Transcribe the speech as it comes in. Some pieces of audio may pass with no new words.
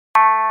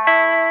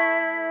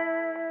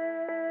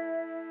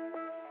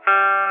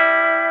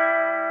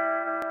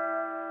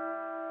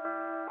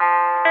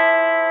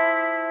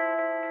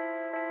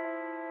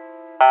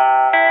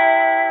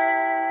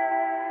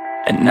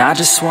And I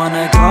just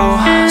wanna go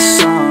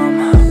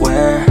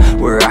somewhere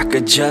where I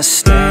could just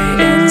stay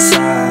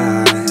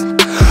inside,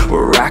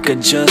 where I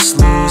could just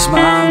lose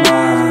my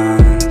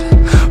mind,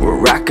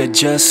 where I could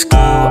just go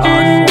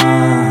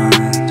unwind.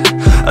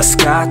 A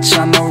scotch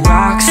on the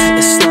rocks,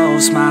 it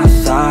slows my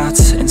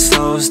thoughts and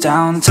slows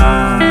down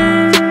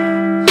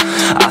time.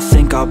 I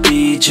think I'll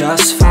be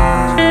just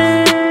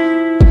fine.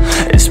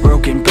 It's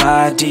broken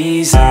by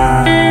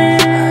design,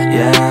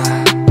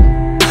 yeah.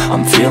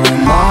 I'm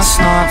feeling lost,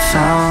 not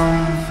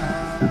found.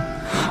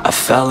 I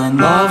fell in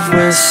love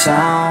with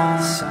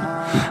sounds,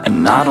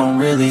 and I don't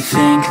really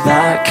think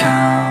that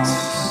counts.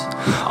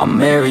 I'm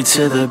married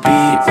to the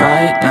beat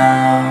right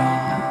now.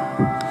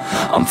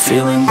 I'm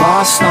feeling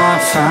lost,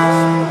 not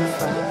found.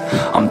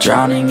 I'm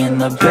drowning in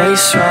the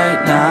bass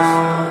right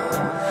now.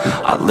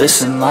 I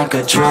listen like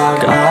a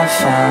drug I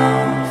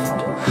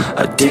found,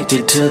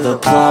 addicted to the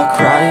pluck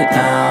right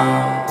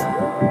now.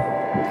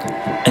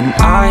 And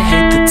I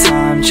hate the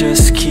time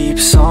just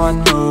keeps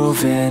on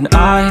moving.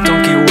 I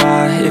don't get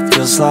why it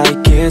feels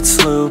like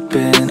it's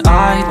looping.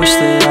 I wish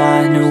that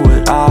I knew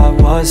what I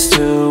was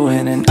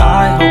doing, and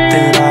I hope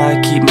that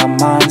I keep my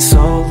mind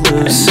so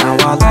loose. And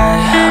now I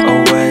lay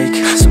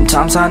awake.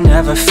 Sometimes I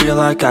never feel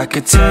like I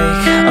could take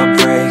a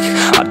break.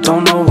 I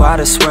don't know why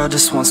this world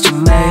just wants to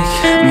make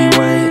me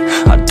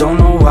wait. I don't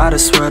know why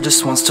this world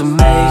just wants to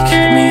make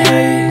me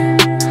hate.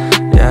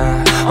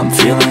 Yeah, I'm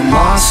feeling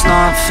lost,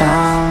 not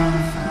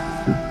found.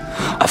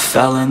 I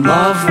fell in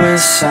love with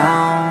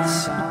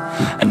sounds,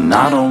 and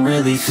I don't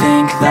really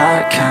think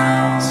that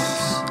counts.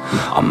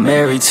 I'm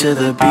married to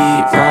the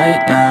beat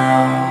right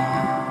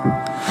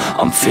now.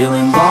 I'm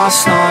feeling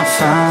lost, not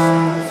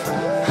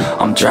found.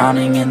 I'm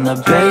drowning in the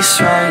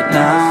bass right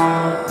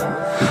now.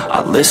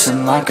 I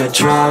listen like a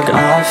drug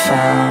I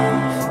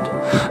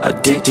found,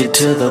 addicted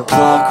to the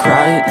pluck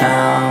right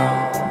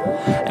now.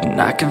 And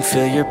I can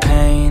feel your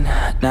pain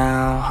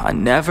now. I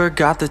never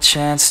got the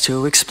chance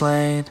to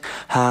explain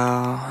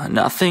how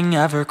nothing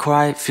ever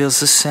quite feels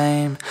the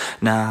same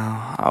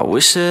now. I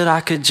wish that I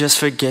could just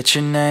forget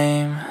your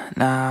name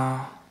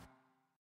now.